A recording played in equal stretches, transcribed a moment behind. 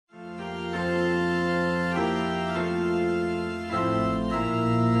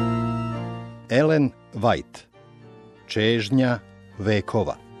Elen Vajt. Čežnja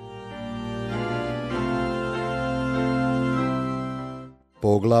vekova.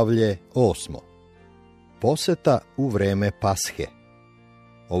 Poglavlje 8. Poseta u vreme Pashe.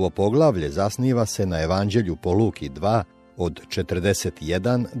 Ovo poglavlje zasniva se na Evanđelju po Luki 2 od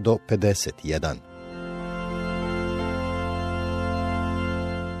 41 do 51.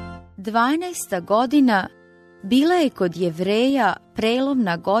 12. godina bila je kod Jevreja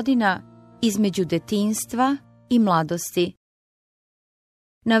prelomna godina između detinjstva i mladosti.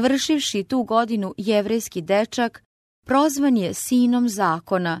 Navršivši tu godinu, jevrejski dečak prozvan je sinom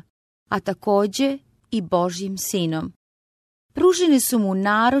zakona, a takođe i Božjim sinom. Pružene su mu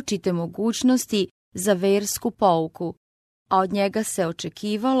naročite mogućnosti za versku pouku, a od njega se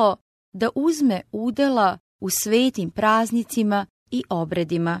očekivalo da uzme udela u svetim praznicima i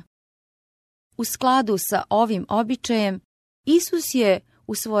obredima. U skladu sa ovim običajem, Isus je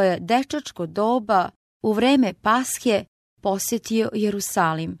u svoje dečačko doba u vreme Pashe posjetio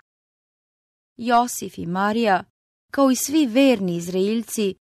Jerusalim. Josif i Marija, kao i svi verni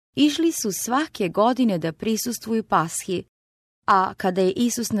Izraeljci, išli su svake godine da prisustvuju Pashi, a kada je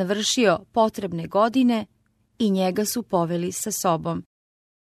Isus navršio potrebne godine, i njega su poveli sa sobom.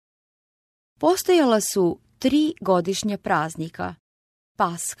 Postojala su 3 godišnja praznika: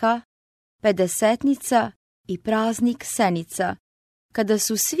 Pasha, Pedesetnica i praznik Senica, kada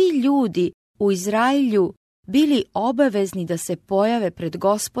su svi ljudi u Izraelju bili obavezni da se pojave pred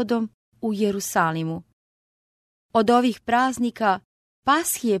Gospodom u Jerusalimu. Od ovih praznika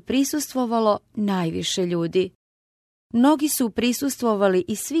Pashi je prisustvovalo najviše ljudi. Mnogi su prisustvovali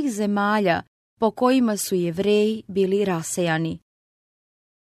iz svih zemalja po kojima su Jevreji bili rasejani.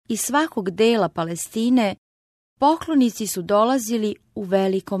 Iz svakog dela Palestine poklonici su dolazili u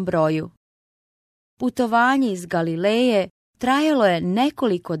velikom broju. Putovanje iz Galileje trajalo je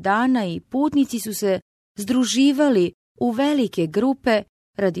nekoliko dana i putnici su se združivali u velike grupe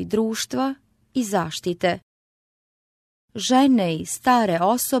radi društva i zaštite. Žene i stare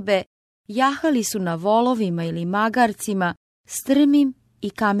osobe jahali su na volovima ili magarcima strmim i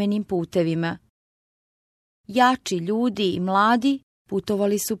kamenim putevima. Jači ljudi i mladi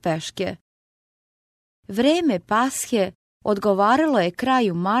putovali su peške. Vreme Pashe odgovaralo je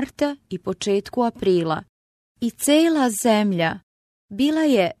kraju marta i početku aprila i cela zemlja bila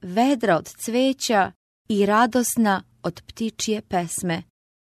je vedra od cveća i radosna od ptičje pesme.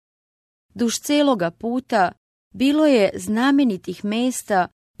 Duž celoga puta bilo je znamenitih mesta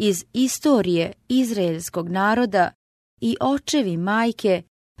iz istorije izraelskog naroda i očevi majke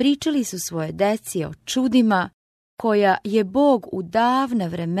pričali su svoje deci o čudima koja je Bog u davna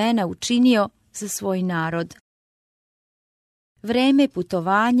vremena učinio za svoj narod. Vreme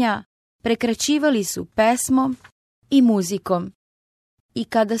putovanja prekraćivali su pesmom i muzikom, i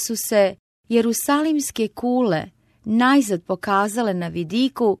kada su se jerusalimske kule najzad pokazale na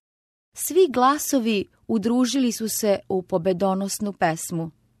vidiku, svi glasovi udružili su se u pobedonosnu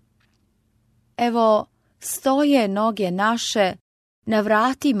pesmu. Evo, stoje noge naše na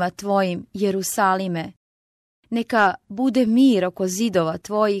vratima tvojim, Jerusalime. Neka bude mir oko zidova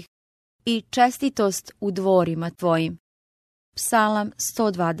tvojih i čestitost u dvorima tvojim. Psalam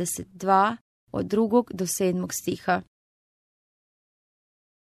 122 od 2. do 7. stiha.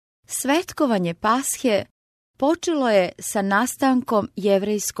 Svetkovanje Pashe počelo je sa nastankom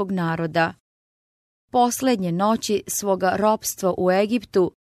jevrejskog naroda. Poslednje noći svoga ropstva u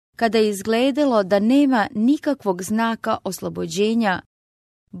Egiptu, kada je izgledalo da nema nikakvog znaka oslobođenja,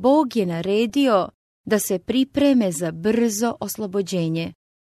 Bog je naredio da se pripreme za brzo oslobođenje.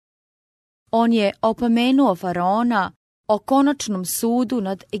 On je opomenuo faraona o konačnom sudu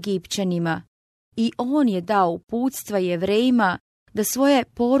nad Egipćanima i on je dao uputstva Jevrejima da svoje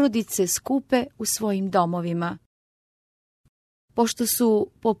porodice skupe u svojim domovima. Pošto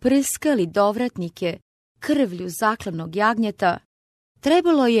su poprskali dovratnike krvlju zaklanog jagnjeta,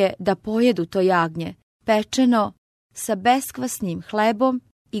 trebalo je da pojedu to jagnje, pečeno, sa beskvasnim hlebom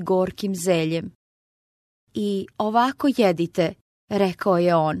i gorkim zeljem. I ovako jedite, rekao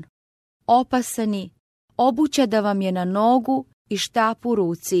je on, opasani, obuća da vam je na nogu i štap u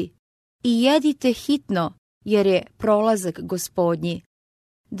ruci, i jedite hitno, jer je prolazak Gospodnji.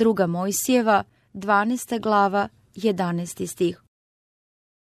 2. Mojsijeva, 12. glava, 11. stih.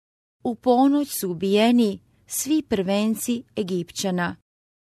 U ponoć su ubijeni svi prvenci Egipćana.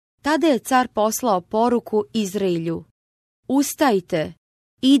 Tada je car poslao poruku Izraelju: Ustajte,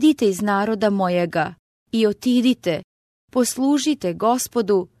 idite iz naroda mojega i otidite, poslužite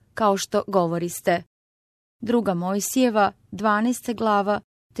Gospodu kao što govoriste. 2. Mojsijeva, 12. glava,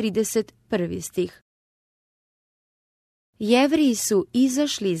 31. stih. Jevriji su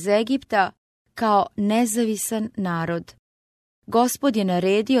izašli iz Egipta kao nezavisan narod. Gospod je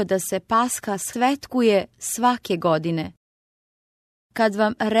naredio da se Paska svetkuje svake godine. Kad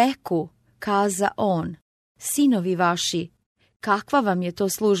vam reku, kaza on, sinovi vaši, kakva vam je to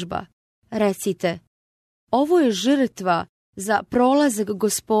služba? Recite, ovo je žrtva za prolazak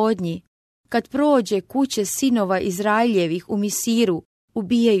Gospodnji, kad prođe kuće sinova Izraeljevih u Misiru,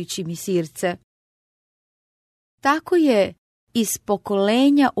 ubijajući Misirce. Tako je iz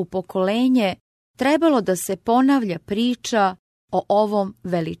pokolenja u pokolenje trebalo da se ponavlja priča o ovom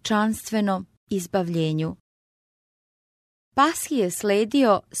veličanstvenom izbavljenju. Pashi je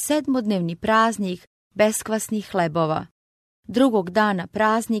sledio 7-dnevni praznik beskvasnih hlebova. Drugog dana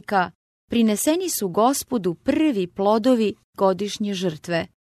praznika prineseni su Gospodu prvi plodovi godišnje žrtve,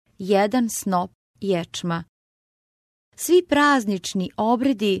 1 snop ječma. Svi praznični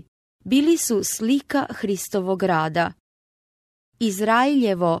obredi bili su slika Hristovog rada.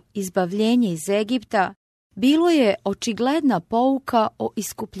 Izraeljevo izbavljenje iz Egipta bilo je očigledna pouka o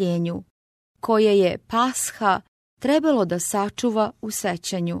iskupljenju, koje je Pasha trebalo da sačuva u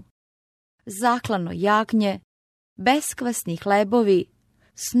sećanju. Zaklano jagnje, beskvasni hlebovi,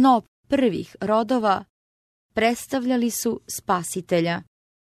 snop prvih rodova predstavljali su Spasitelja.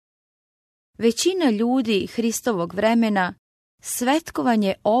 Većina ljudi Hristovog vremena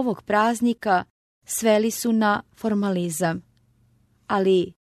svetkovanje ovog praznika sveli su na formalizam.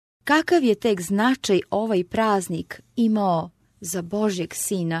 Ali kakav je tek značaj ovaj praznik imao za Božjeg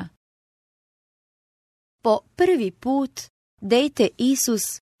Sina? Po prvi put dete Isus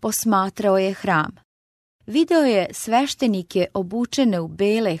posmatrao je hram. Video je sveštenike obučene u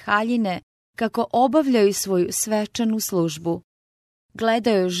bele haljine kako obavljaju svoju svečanu službu.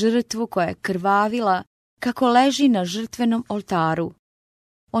 Gledao je žrtvu koja je krvavila kako leži na žrtvenom oltaru.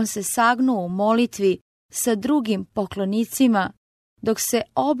 On se sagnuo u molitvi sa drugim poklonicima dok se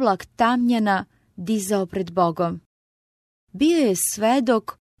oblak tamnjana dizao pred Bogom. Bio je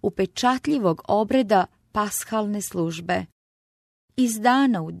svedok upečatljivog obreda pashalne službe. Iz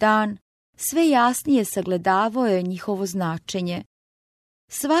dana u dan sve jasnije sagledavao je njihovo značenje.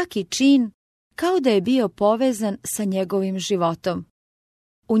 Svaki čin kao da je bio povezan sa njegovim životom.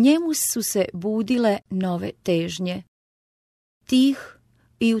 U njemu su se budile nove težnje. Tih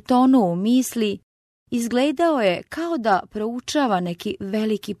i utonuo u misli, izgledao je kao da proučava neki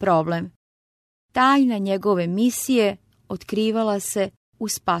veliki problem. Tajna njegove misije otkrivala se u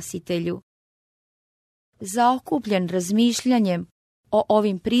Spasitelju. Zaokupljen razmišljanjem o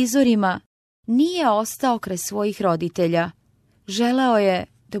ovim prizorima, nije ostao kraj svojih roditelja. Želeo je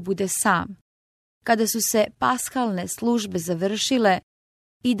da bude sam. Kada su se pashalne službe završile,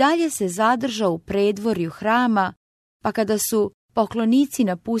 i dalje se zadržao u predvorju hrama, pa kada su poklonici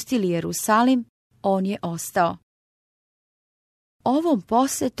napustili Jerusalim, on je ostao. Ovom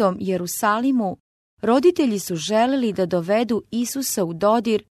posetom Jerusalimu roditelji su želeli da dovedu Isusa u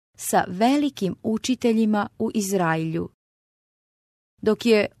dodir sa velikim učiteljima u Izraelju. Dok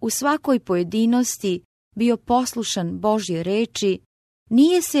je u svakoj pojedinosti bio poslušan Božje reči,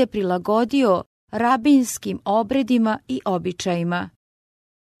 nije se prilagodio rabinskim obredima i običajima.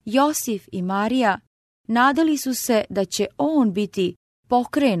 Josif i Marija nadali su se da će on biti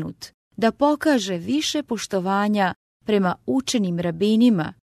pokrenut da pokaže više poštovanja prema učenim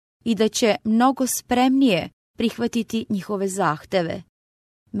rabinima i da će mnogo spremnije prihvatiti njihove zahteve.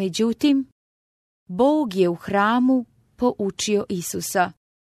 Međutim, Bog je u hramu poučio Isusa.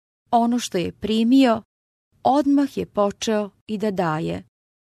 Ono što je primio, odmah je počeo i da daje.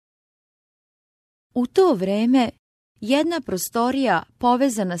 U to vreme jedna prostorija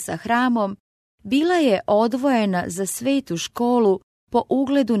povezana sa hramom bila je odvojena za svetu školu po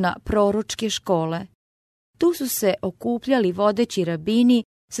ugledu na proročke škole. Tu su se okupljali vodeći rabini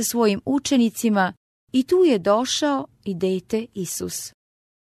sa svojim učenicima i tu je došao i dete Isus.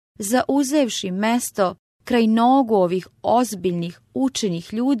 Zauzevši mesto kraj nogu ovih ozbiljnih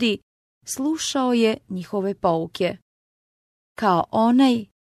učenih ljudi, slušao je njihove pouke. Kao onaj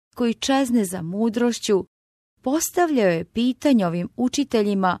koji čezne za mudrošću, postavljao je pitanje ovim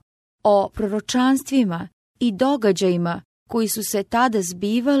učiteljima o proročanstvima i događajima koji su se tada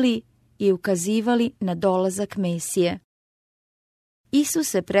zbivali i ukazivali na dolazak Mesije. Isus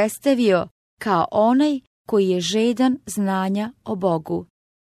se predstavio kao onaj koji je žedan znanja o Bogu.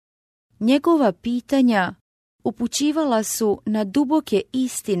 Njegova pitanja upućivala su na duboke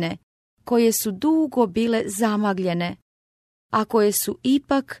istine koje su dugo bile zamagljene, a koje su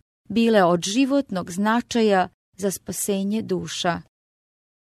ipak bile od životnog značaja za spasenje duša.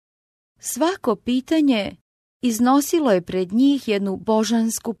 Svako pitanje iznosilo je pred njih jednu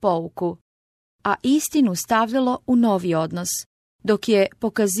božansku pouku, a istinu stavljalo u novi odnos, dok je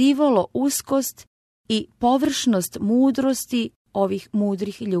pokazivalo uskost i površnost mudrosti ovih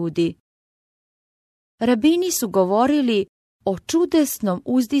mudrih ljudi. Rabini su govorili o čudesnom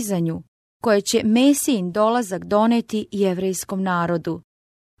uzdizanju koje će Mesijin dolazak doneti jevrejskom narodu,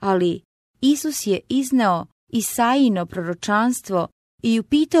 ali Isus je izneo Isaijino proročanstvo i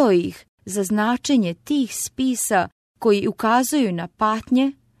upitao ih za značenje tih spisa koji ukazuju na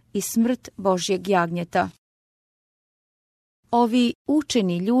patnje i smrt Božjeg jagnjeta. Ovi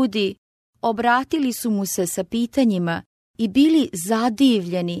učeni ljudi obratili su mu se sa pitanjima i bili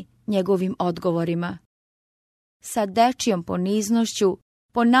zadivljeni njegovim odgovorima. Sa dečjom poniznošću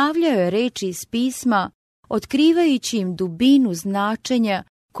ponavljao je reči iz pisma, otkrivajući im dubinu značenja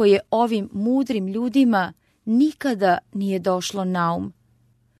koje ovim mudrim ljudima nikada nije došlo na um.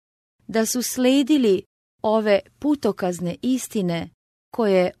 Da su sledili ove putokazne istine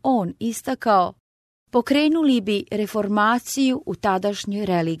koje je on istakao, pokrenuli bi reformaciju u tadašnjoj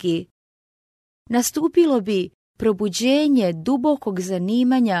religiji. Nastupilo bi probuđenje dubokog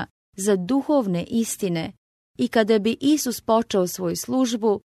zanimanja za duhovne istine i kada bi Isus počeo svoju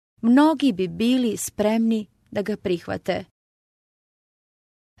službu, mnogi bi bili spremni da ga prihvate.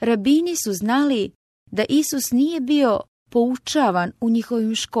 Rabini su znali da Isus nije bio poučavan u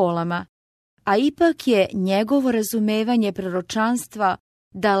njihovim školama, a ipak je njegovo razumevanje proročanstva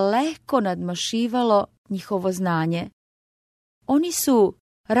daleko nadmašivalo njihovo znanje. Oni su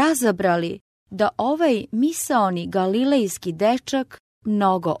razabrali da ovaj misaoni galilejski dečak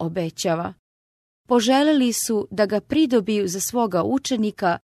mnogo obećava. Poželeli su da ga pridobiju za svoga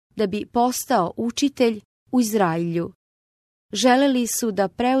učenika da bi postao učitelj u Izraelju. Želeli su da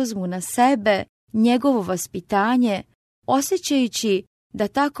preuzmu na sebe njegovo vaspitanje, osjećajući da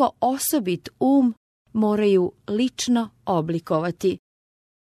tako osobit moraju lično oblikovati.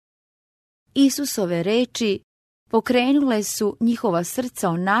 Isusove reči pokrenule su njihova srca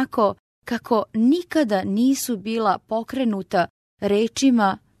onako kako nikada nisu bila pokrenuta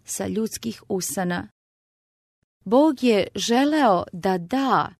rečima sa ljudskih usana. Bog je želeo da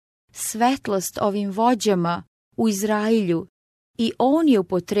da svetlost ovim vođama u Izraelju i on je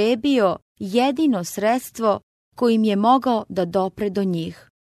upotrebio jedino sredstvo kojim je mogao da dopre do njih.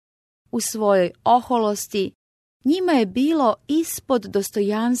 U svojoj oholosti njima je bilo ispod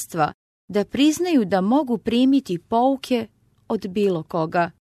dostojanstva da priznaju da mogu primiti pouke od bilo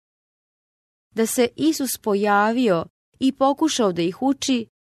koga. Da se Isus pojavio i pokušao da ih uči,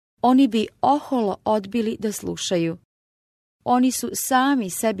 oni bi oholo odbili da slušaju. Oni su sami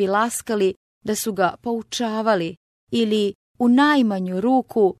sebi laskali da su ga poučavali ili u najmanju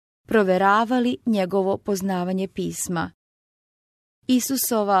ruku proveravali njegovo poznavanje pisma.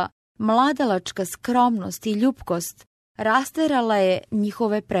 Isusova mladalačka skromnost i ljubkost rasterala je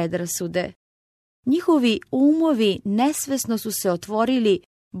njihove predrasude. Njihovi umovi nesvesno su se otvorili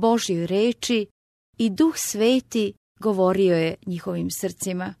Božjoj reči i Duh Sveti govorio je njihovim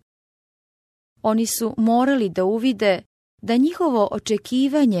srcima. Oni su morali da uvide da njihovo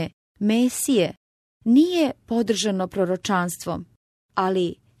očekivanje Mesije nije podržano proročanstvom,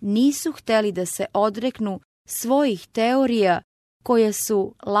 ali nisu hteli da se odreknu svojih teorija koje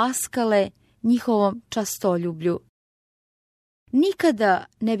su laskale njihovom častoljublju. Nikada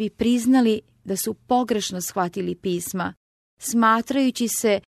ne bi priznali da su pogrešno shvatili pisma, smatrajući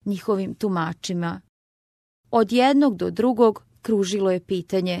se njihovim tumačima. Od jednog do drugog kružilo je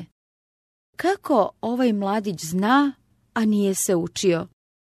pitanje: kako ovaj mladić zna, a nije se učio?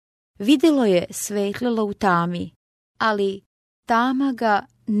 Videlo je svetlilo u tami, ali tama ga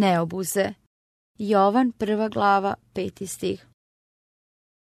ne obuze. Jovan 1. glava 5. stih.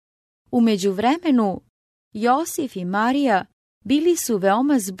 U međuvremenu, Josif i Marija bili su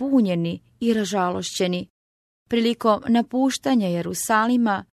veoma zbunjeni i ražalošćeni. Prilikom napuštanja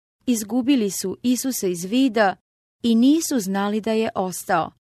Jerusalima izgubili su Isusa iz vida i nisu znali da je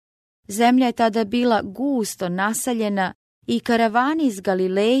ostao. Zemlja je tada bila gusto naseljena i karavani iz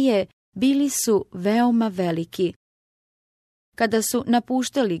Galileje bili su veoma veliki. Kada su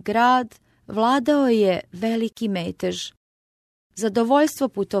napuštali grad, vladao je veliki metež. Zadovoljstvo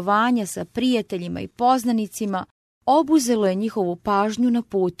putovanja sa prijateljima i poznanicima obuzelo je njihovu pažnju na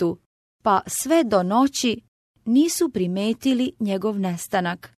putu, pa sve do noći nisu primetili njegov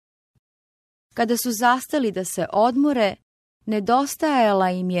nestanak. Kada su zastali da se odmore,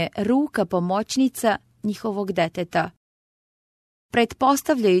 nedostajala im je ruka pomoćnica njihovog deteta.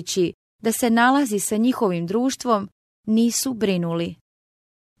 Pretpostavljajući da se nalazi sa njihovim društvom, nisu brinuli.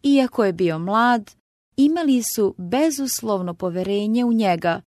 Iako je bio mlad, imali su bezuslovno poverenje u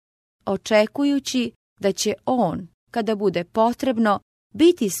njega, očekujući da će on, kada bude potrebno,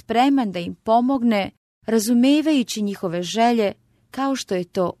 biti spreman da im pomogne, razumevajući njihove želje kao što je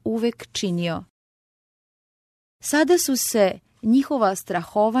to uvek činio. Sada su se njihova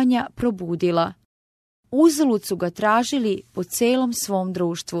strahovanja probudila. Uzalud su ga tražili po celom svom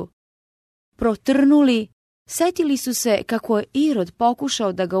društvu. Protrnuli, setili su se kako je Irod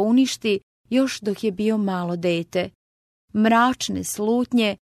pokušao da ga uništi još dok je bio malo dete. Mračne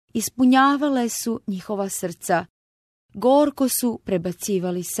slutnje ispunjavale su njihova srca. Gorko su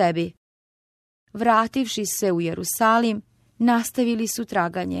prebacivali sebi. Vrativši se u Jerusalim, nastavili su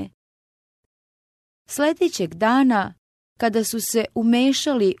traganje. Sljedećeg dana, kada su se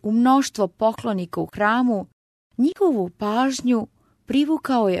umešali u mnoštvo poklonika u hramu, njihovu pažnju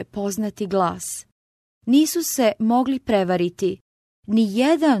privukao je poznati glas. Nisu se mogli prevariti. Ni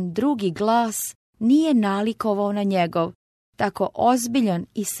jedan drugi glas nije nalikovao na njegov, tako ozbiljan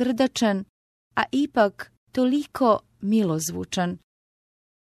i srdačan, a ipak toliko milozvučan.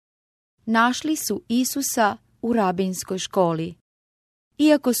 Našli su Isusa u rabinskoj školi.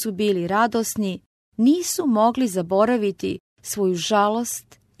 Iako su bili radosni, nisu mogli zaboraviti svoju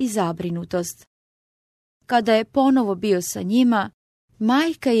žalost i zabrinutost. Kada je ponovo bio sa njima,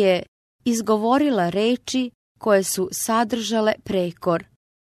 majka je izgovorila reči koje su sadržale prekor.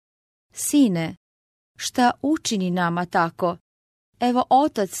 Sine, šta učini nama tako? Evo,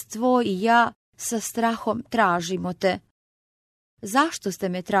 otac tvoj i ja sa strahom tražimo te. Zašto ste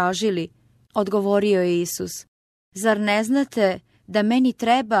me tražili? Odgovorio je Isus. Zar ne znate da meni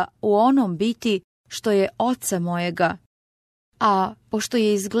treba u onom biti što je oca mojega? A pošto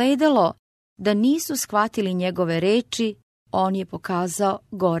je izgledalo da nisu shvatili njegove reči, on je pokazao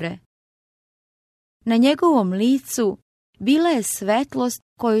gore. Na njegovom licu bila je svetlost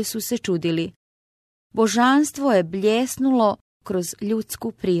koju su se čudili. Božanstvo je bljesnulo kroz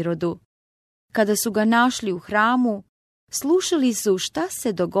ljudsku prirodu. Kada su ga našli u hramu, slušali su šta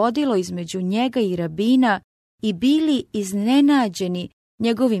se dogodilo između njega i rabina i bili iznenađeni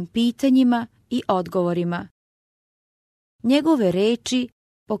njegovim pitanjima i odgovorima. Njegove reči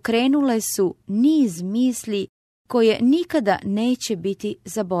pokrenule su niz misli koje nikada neće biti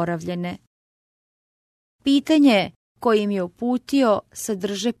zaboravljene. Pitanje koje im je uputio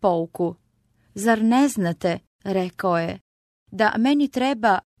sadrže pouku. Zar ne znate, rekao je, da meni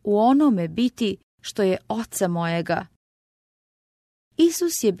treba u onome biti što je oca mojega?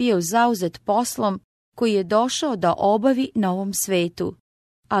 Isus je bio zauzet poslom koji je došao da obavi na ovom svetu,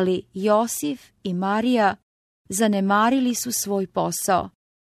 ali Josif i Marija zanemarili su svoj posao.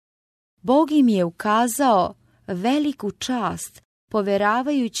 Bog im je ukazao veliku čast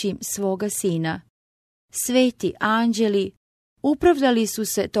poveravajući im svoga sina. Sveti anđeli upravljali su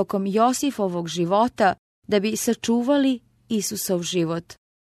se tokom Josifovog života da bi sačuvali Isusov život.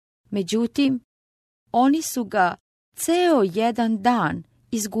 Međutim, oni su ga ceo jedan dan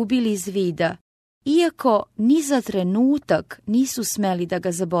izgubili iz vida, iako ni za trenutak nisu smeli da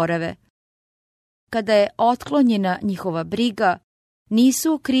ga zaborave. Kada je otklonjena njihova briga,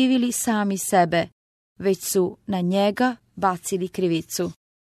 nisu okrivili sami sebe, već su na njega bacili krivicu.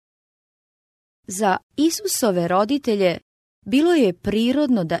 Za Isusove roditelje bilo je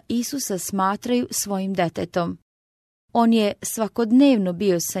prirodno da Isusa smatraju svojim detetom. On je svakodnevno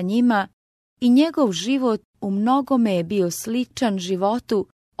bio sa njima i njegov život u mnogome je bio sličan životu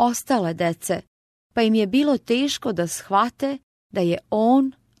ostale dece, pa im je bilo teško da shvate da je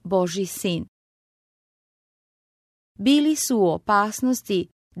on Božji sin. Bili su u opasnosti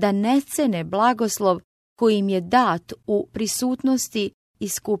da ne cene blagoslov koji im je dat u prisutnosti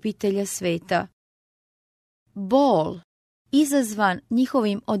Iskupitelja sveta. Bol, izazvan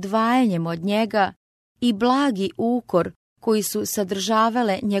njihovim odvajanjem od njega, i blagi ukor koji su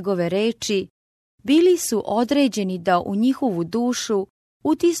sadržavale njegove reči, bili su određeni da u njihovu dušu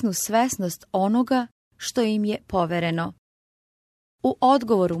utisnu svesnost onoga što im je povereno. U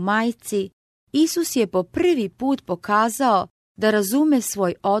odgovoru majci, Isus je po prvi put pokazao da razume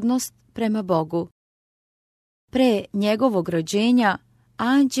svoj odnos prema Bogu. Pre njegovog rođenja,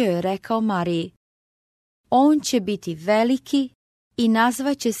 anđeo je rekao Mariji: on će biti veliki i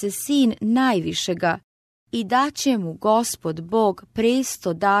nazvaće se sin najvišega i daće mu Gospod Bog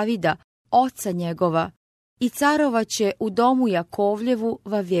presto Davida, oca njegova, i carovaće u domu Jakovljevu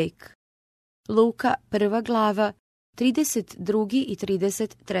vavijek. Luka 1. glava, 32. i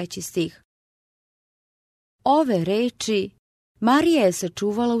 33. stih. Ove reči Marija je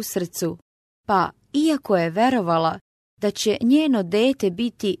sačuvala u srcu, pa iako je verovala da će njeno dete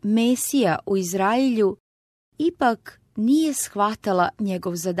biti Mesija u Izraelju, ipak nije shvatala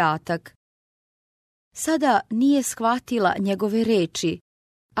njegov zadatak. Sada nije shvatila njegove reči,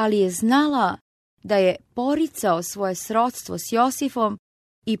 ali je znala da je poricao svoje srodstvo s Josifom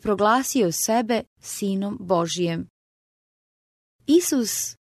i proglasio sebe sinom Božijem.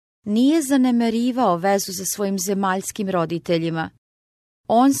 Isus nije zanemarivao vezu sa svojim zemaljskim roditeljima.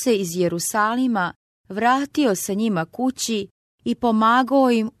 On se iz Jerusalima vratio sa njima kući i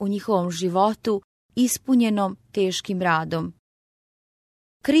pomagao im u njihovom životu ispunjenom teškim radom.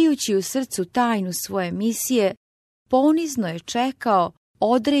 Krijući u srcu tajnu svoje misije, ponizno je čekao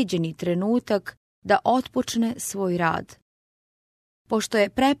određeni trenutak da otpočne svoj rad. Pošto je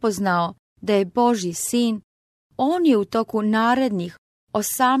prepoznao da je Božji sin, on je u toku narednih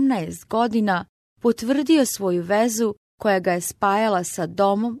 18 godina potvrdio svoju vezu koja ga je spajala sa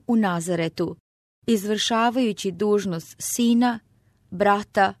domom u Nazaretu, izvršavajući dužnost sina,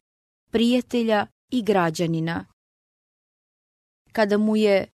 brata, prijatelja i građanina. Kada mu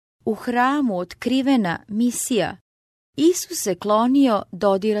je u hramu otkrivena misija, Isus se klonio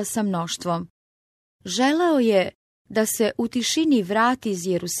dodira sa mnoštvom. Želeo je da se u tišini vrati iz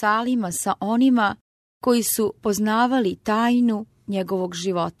Jerusalima sa onima koji su poznavali tajnu njegovog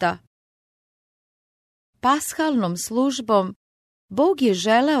života. Pashalnom službom Bog je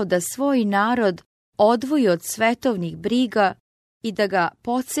želeo da svoj narod odvoji od svetovnih briga i da ga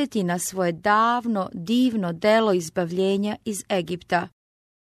podsjeti na svoje davno, divno delo izbavljenja iz Egipta.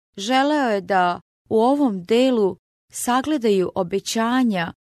 Želeo je da u ovom delu sagledaju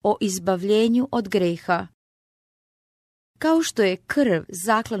obećanja o izbavljenju od greha. Kao što je krv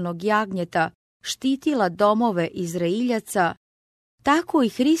zaklanog jagnjeta štitila domove Izraeljaca, tako i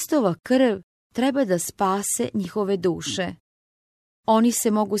Hristova krv treba da spase njihove duše. Oni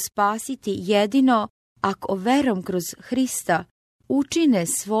se mogu spasiti jedino ako verom kroz Hrista učine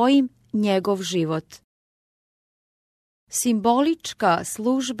svojim njegov život. Simbolička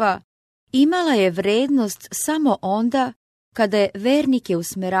služba imala je vrednost samo onda kada je vernike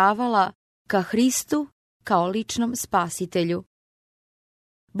usmeravala ka Hristu kao ličnom spasitelju.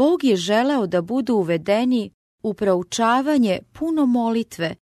 Bog je želeo da budu uvedeni u proučavanje puno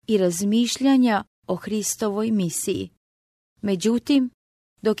molitve i razmišljanja o Hristovoj misiji. Međutim,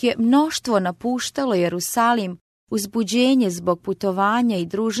 dok je mnoštvo napuštalo Jerusalim, uzbuđenje zbog putovanja i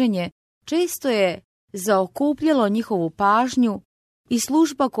druženje često je zaokupljalo njihovu pažnju i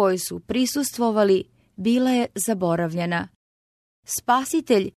služba kojoj su prisustvovali bila je zaboravljena.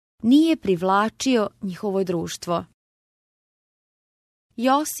 Spasitelj nije privlačio njihovo društvo.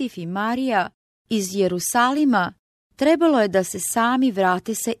 Josif i Marija iz Jerusalima trebalo je da se sami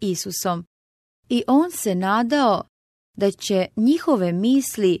vrate sa Isusom i on se nadao da će njihove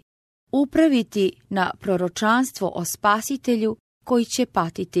misli upraviti na proročanstvo o spasitelju koji će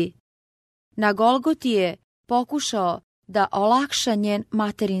patiti. Na Golgoti je pokušao da olakša njen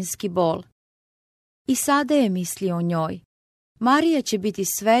materinski bol. I sada je mislio o njoj. Marija će biti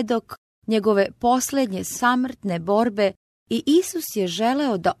svedok njegove posljednje samrtne borbe i Isus je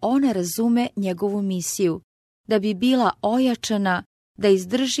želeo da ona razume njegovu misiju, da bi bila ojačana, da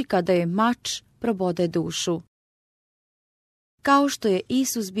izdrži kada je mač probode dušu. Kao što je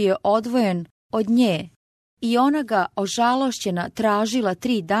Isus bio odvojen od nje i ona ga ožalošćena tražila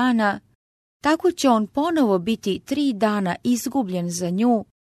 3 dana, tako će on ponovo biti 3 dana izgubljen za nju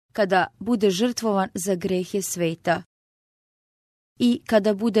kada bude žrtvovan za grehe sveta. I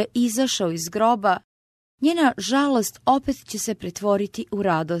kada bude izašao iz groba, njena žalost opet će se pretvoriti u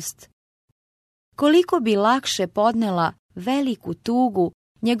radost. Koliko bi lakše podnela veliku tugu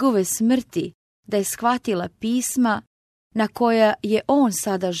njegove smrti da je shvatila pisma na koja je on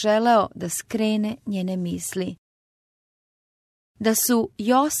sada želeo da skrene njene misli. Da su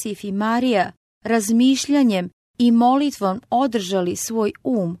Josif i Marija razmišljanjem i molitvom održali svoj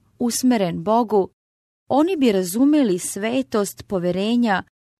usmeren Bogu, oni bi razumeli svetost poverenja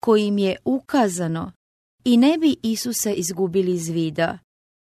kojim je ukazano i ne bi Isusa izgubili iz vida.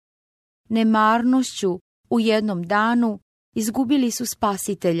 Nemarnošću u jednom danu izgubili su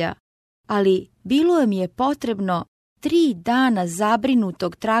spasitelja, ali bilo im je potrebno 3 dana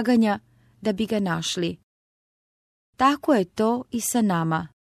zabrinutog traganja da bi ga našli. Tako je to i sa nama.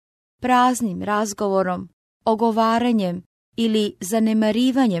 Praznim razgovorom, ogovaranjem ili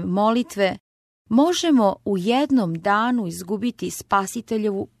zanemarivanjem molitve možemo u jednom danu izgubiti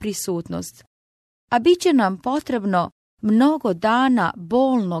spasiteljevu prisutnost, a bit će nam potrebno mnogo dana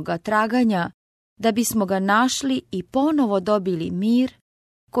bolnoga traganja da bismo ga našli i ponovo dobili mir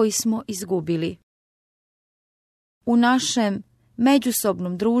koji smo izgubili. U našem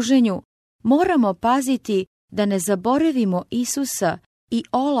međusobnom druženju moramo paziti da ne zaboravimo Isusa i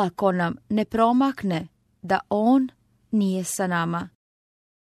olako nam ne promakne da on nije sa nama.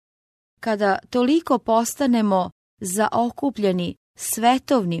 Kada toliko postanemo zaokupljeni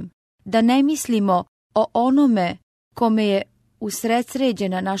svetovnim, da ne mislimo o onome kome je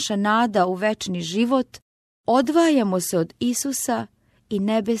usredsređena naša nada u večni život, odvajamo se od Isusa i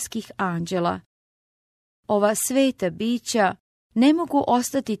nebeskih anđela. Ova sveta bića ne mogu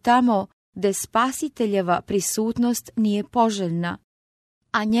ostati tamo gde Spasiteljeva prisutnost nije poželjna,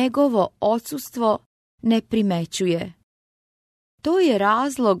 a njegovo odsustvo ne primećuje. To je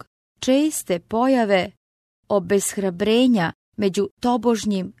razlog česte pojave obeshrabrenja među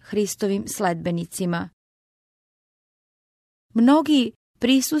tobožnjim Hristovim sledbenicima. Mnogi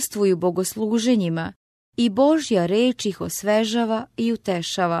prisustvuju bogosluženjima i Božja reč ih osvežava i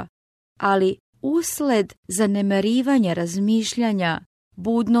utešava, ali usled zanemarivanja razmišljanja,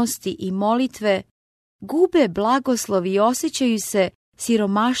 budnosti i molitve, gube blagoslov i osjećaju se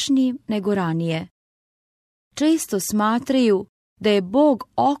siromašnijim nego ranije. Često smatraju da je Bog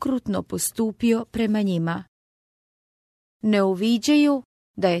okrutno postupio prema njima. Ne uviđaju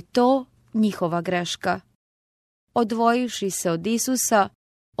da je to njihova greška. Odvojivši se od Isusa,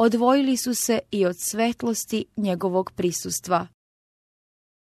 odvojili su se i od svetlosti njegovog prisustva.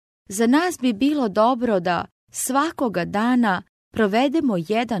 Za nas bi bilo dobro da svakoga dana provedemo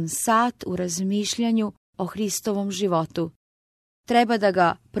 1 sat u razmišljanju o Hristovom životu. Treba da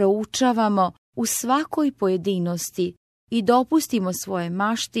ga proučavamo u svakoj pojedinosti i dopustimo svoje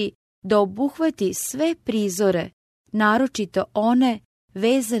mašti da obuhvati sve prizore, naročito one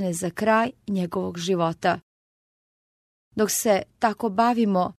vezane za kraj njegovog života. Dok se tako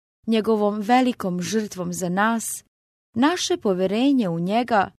bavimo njegovom velikom žrtvom za nas, naše poverenje u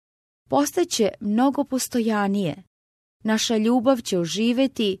njega postaće mnogo postojanije. Naša ljubav će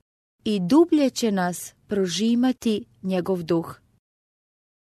oživeti i dublje će nas prožimati njegov duh.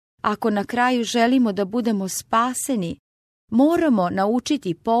 Ako na kraju želimo da budemo spaseni, moramo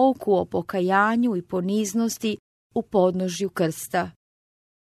naučiti pouku o pokajanju i poniznosti u podnožju krsta.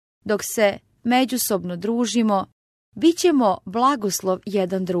 Dok se međusobno družimo, bit ćemo blagoslov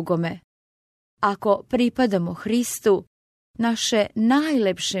jedan drugome. Ako pripadamo Hristu, naše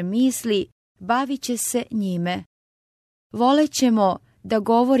najlepše misli bavit će se njime. Volećemo da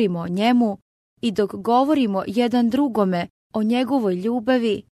govorimo o njemu i dok govorimo jedan drugome o njegovoj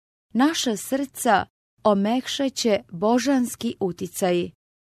ljubavi, naša srca omekšaće božanski uticaji.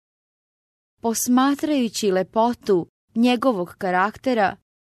 Posmatrajući lepotu njegovog karaktera,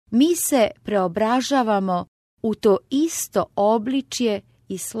 mi se preobražavamo u to isto obličje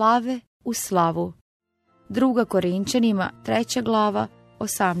i slave u slavu. 2. Korinčanima 3. glava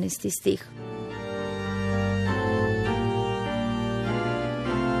 18. stih.